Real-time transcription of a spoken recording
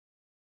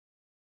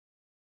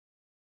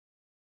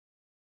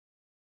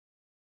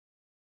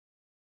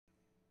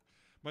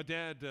My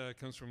dad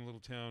comes from a little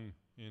town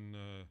in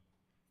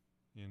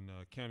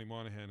County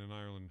Monaghan in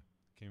Ireland.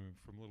 Came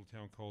from a little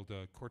town called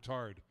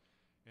Courtard.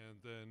 And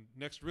the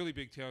next really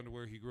big town to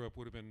where he grew up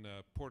would have been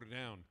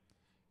Portadown.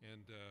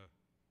 And a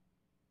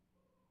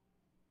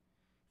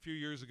few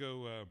years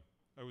ago,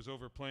 I was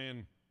over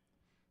playing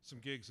some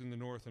gigs in the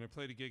north, and I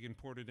played a gig in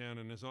Portadown,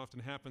 and as often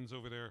happens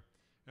over there,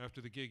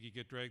 after the gig, you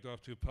get dragged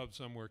off to a pub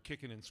somewhere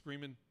kicking and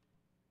screaming.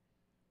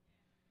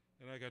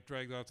 And I got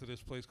dragged off to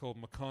this place called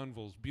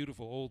McConvilles,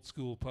 beautiful old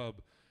school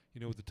pub,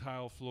 you know, with the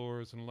tile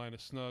floors and a line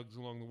of snugs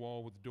along the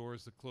wall with the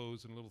doors that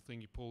close and a little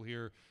thing you pull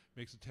here,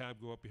 makes a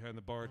tab go up behind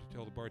the bar to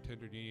tell the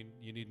bartender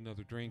you need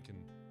another drink. And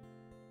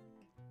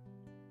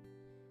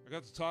I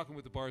got to talking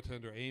with the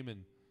bartender,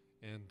 Eamon,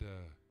 and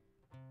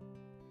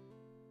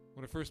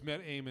when I first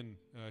met Eamon,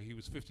 he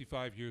was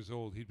 55 years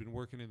old. He'd been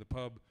working in the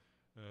pub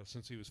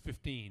since he was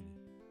 15.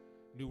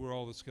 Knew where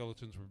all the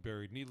skeletons were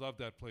buried, and he loved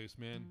that place,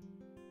 man.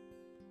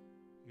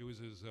 It was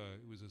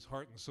his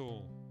heart and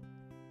soul.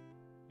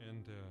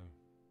 And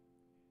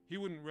he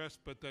wouldn't rest,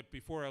 but that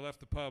before I left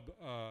the pub,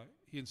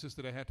 he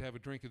insisted I had to have a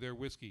drink of their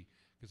whiskey,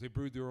 because they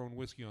brewed their own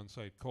whiskey on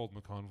site called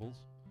McConvilles.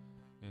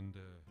 And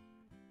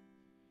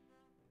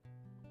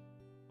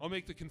I'll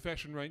make the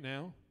confession right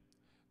now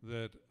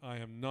that I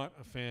am not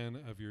a fan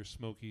of your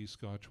smoky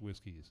Scotch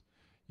whiskeys.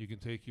 You can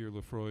take your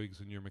Lafroigs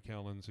and your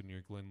Macallans and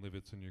your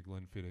Glenlivets and your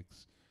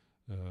Glenfiddichs.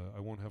 I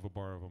won't have a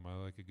bar of them. I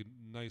like a good,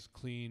 nice,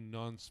 clean,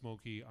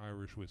 non-smoky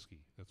Irish whiskey.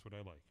 That's what I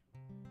like,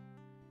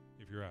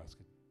 if you're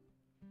asking.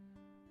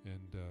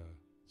 And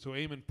so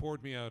Eamon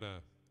poured me out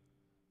a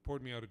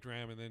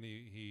dram, and then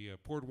he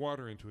poured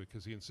water into it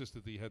because he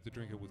insisted that you had to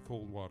drink it with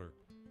cold water.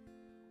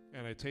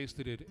 And I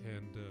tasted it,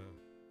 and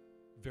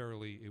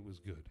verily, it was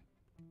good.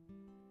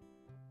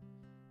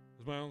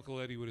 As my Uncle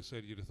Eddie would have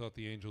said, you'd have thought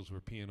the angels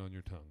were peeing on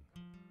your tongue.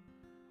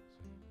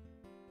 So,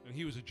 and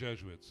he was a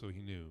Jesuit, so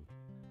he knew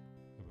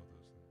about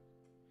those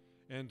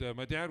things. And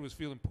my dad was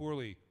feeling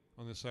poorly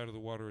on this side of the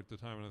water at the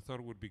time, and I thought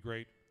it would be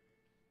great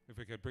if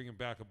I could bring him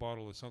back a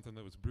bottle of something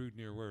that was brewed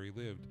near where he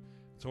lived.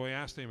 So I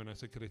asked him, and I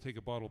said, could I take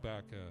a bottle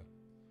back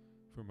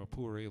from a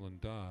poor Ailen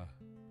Da?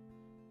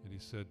 And he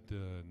said,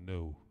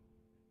 no.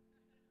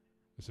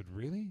 I said,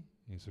 really?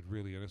 And he said,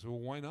 really? And I said, well,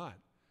 why not?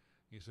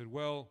 He said,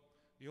 well,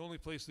 the only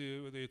place,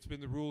 it's been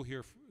the rule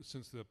here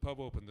since the pub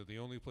opened that the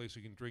only place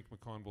you can drink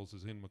McConvilles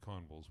is in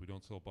McConvilles. We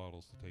don't sell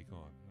bottles to take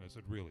on. And I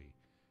said, really?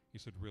 He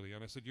said, really?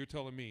 And I said, you're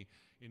telling me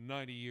in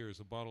 90 years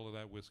a bottle of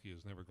that whiskey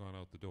has never gone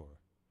out the door?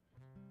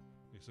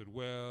 He said,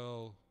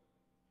 well,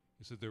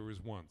 he said there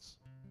was once.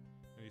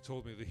 And he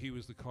told me that he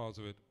was the cause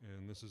of it,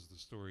 and this is the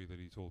story that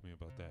he told me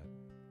about that.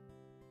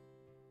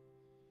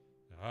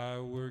 I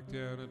worked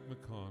down at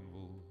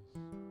McConvilles.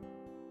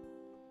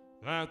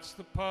 That's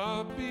the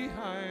pub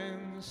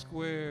behind the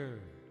square.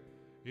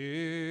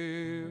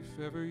 If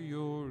ever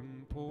you're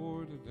in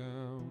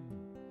Portadown,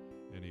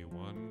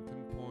 anyone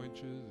can point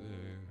you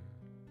there.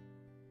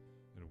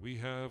 And we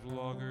have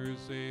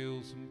lagers,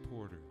 ales, and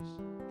porters.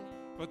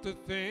 But the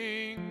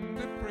thing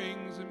that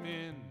brings them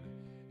in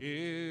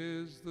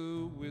is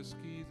the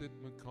whiskey that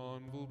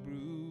McConville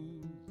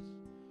brews.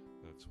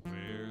 That's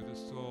where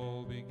this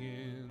all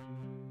begins.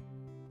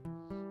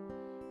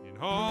 In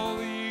all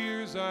the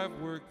years I've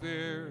worked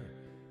there,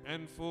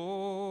 and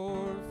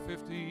for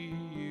 50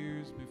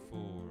 years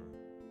before,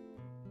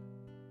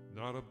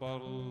 not a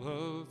bottle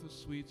of the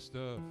sweet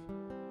stuff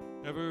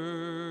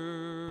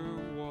ever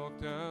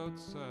walked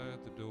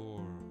outside the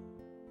door.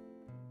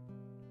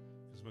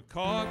 'Cause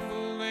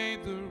McConville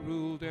laid the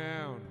rule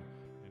down,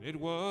 and it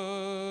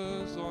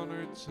was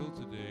honored till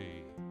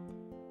today.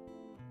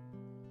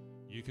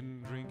 You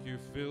can drink your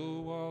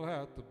fill while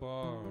at the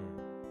bar,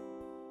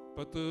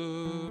 but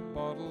the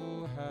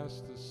bottle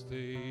has to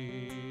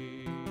stay.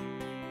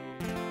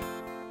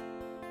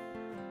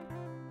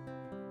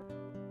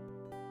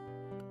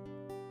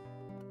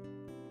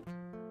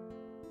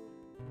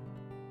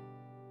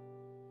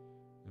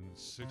 And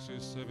 6 or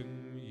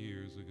 7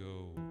 years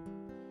ago,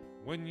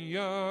 when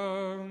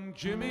young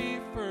Jimmy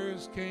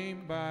first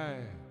came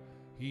by,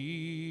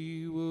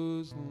 he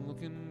was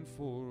looking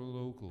for a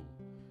local.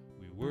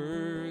 We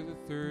were the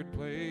third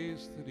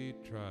place that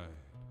he'd tried.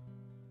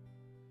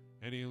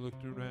 And he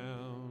looked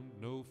around,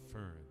 no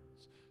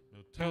ferns,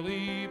 no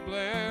telly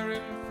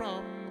blaring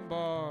from the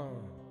bar.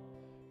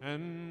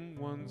 And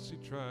once he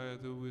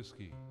tried the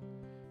whiskey,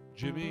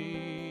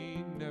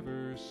 Jimmy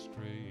never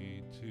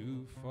strayed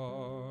too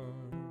far.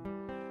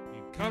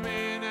 He'd come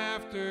in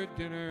after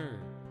dinner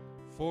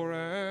for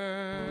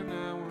an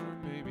hour,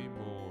 maybe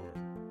more.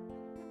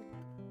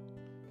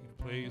 He'd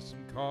play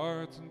some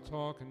cards and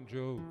talk and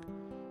joke,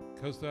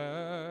 'cause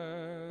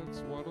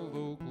that's what a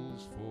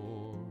local's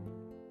for.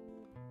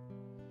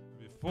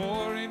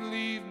 Before he'd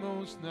leave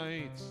most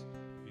nights,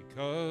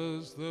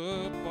 because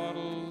the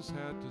bottles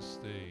had to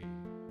stay,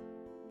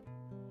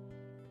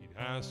 he'd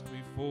ask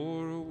me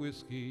for a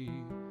whiskey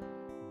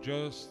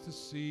just to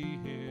see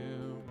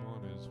him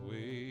on his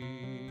way.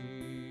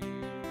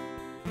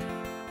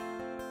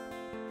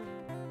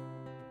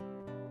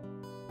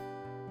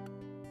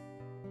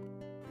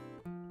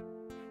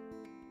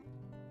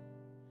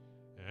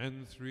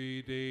 And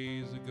 3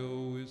 days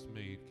ago his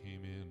mate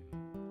came in,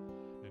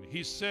 and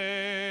he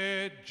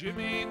said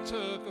Jimmy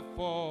took a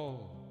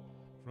fall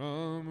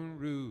from a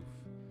roof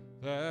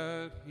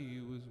that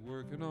he was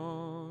working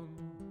on.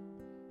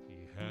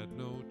 He had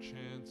no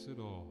chance at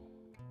all.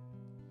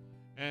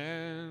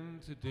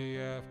 And today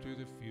after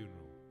the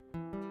funeral,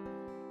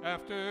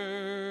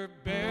 after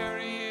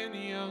burying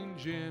young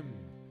Jim,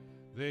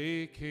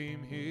 they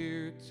came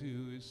here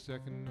to his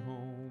second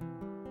home.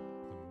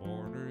 The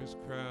mourners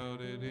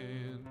crowded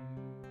in.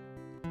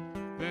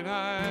 Then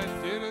I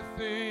did a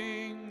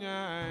thing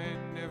I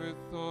never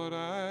thought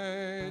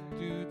I'd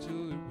do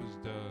till it was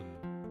done.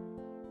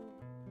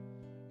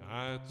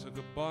 I took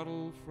a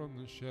bottle from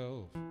the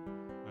shelf,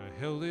 I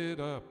held it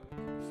up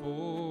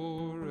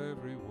for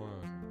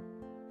everyone.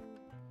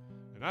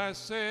 And I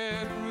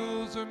said,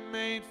 rules are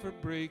made for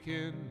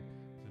breaking.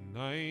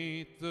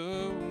 Tonight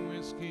the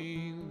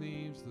whiskey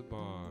leaves the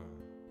bar.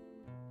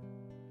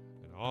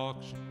 An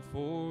auction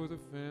for the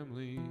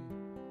family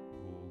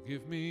who'll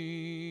give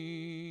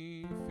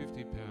me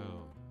 50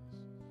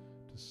 pounds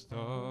to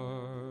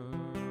start.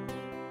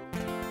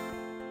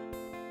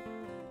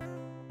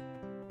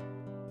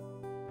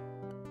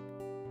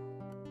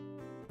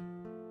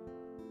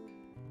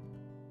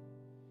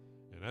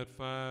 And at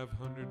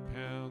 500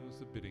 pounds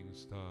the bidding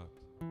stopped.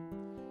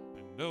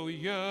 And no,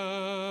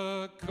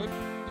 you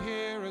couldn't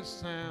hear a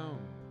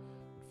sound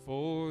but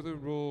for the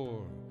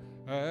roar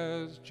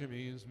as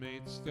Jimmy's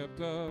mate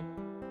stepped up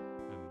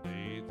and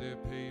laid their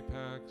pay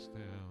packs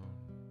down.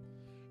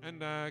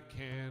 And I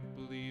can't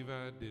believe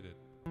I did it.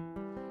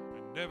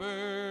 I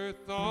never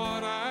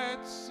thought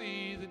I'd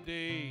see the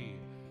day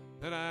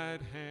that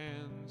I'd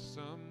hand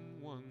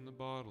someone the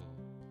bottle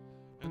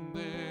and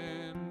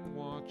then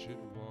watch it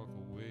walk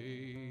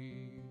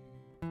away.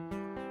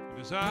 And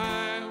as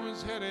I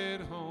was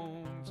headed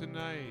home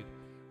tonight,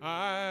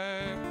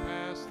 I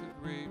passed the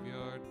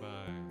graveyard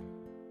by,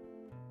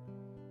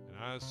 and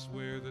I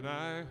swear that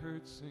I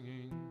heard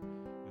singing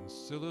and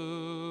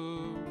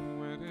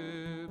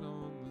silhouetted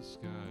on the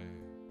sky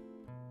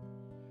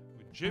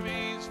with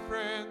Jimmy's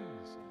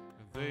friends,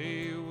 and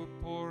they were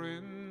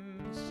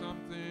pouring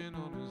something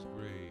on his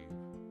grave,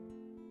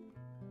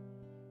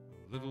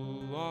 a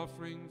little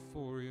offering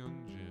for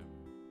young Jim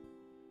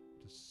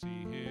to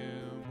see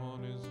him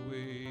on his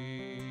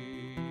way.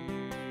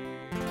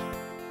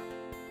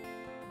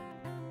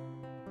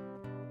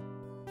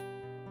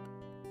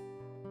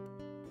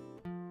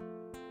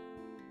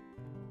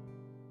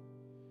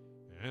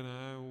 And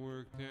I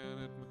worked down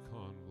at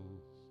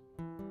McConvilles.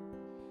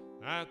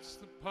 That's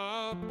the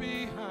pub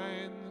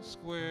behind the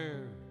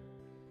square.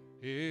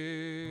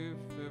 If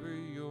ever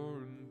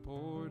you're in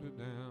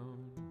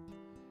Portadown,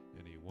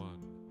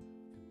 anyone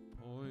can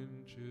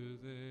point you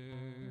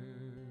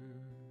there.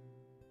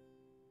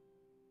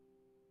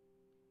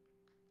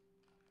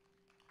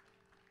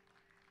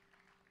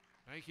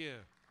 Thank you.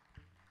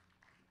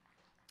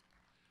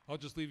 I'll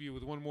just leave you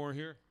with one more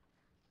here.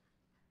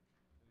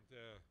 And,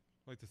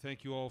 I'd like to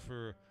thank you all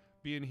for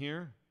being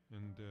here,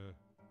 and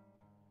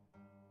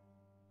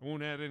I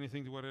won't add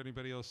anything to what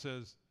anybody else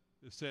said,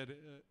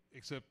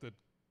 except that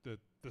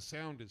the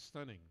sound is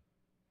stunning.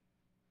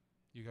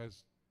 You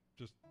guys,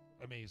 just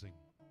amazing.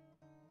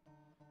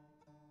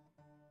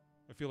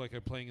 I feel like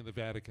I'm playing in the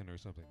Vatican or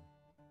something.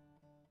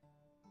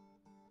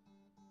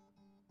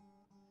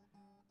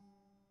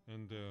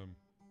 And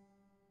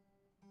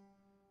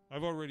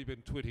I've already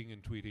been twitting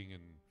and tweeting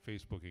and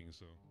Facebooking,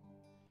 so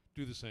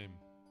do the same.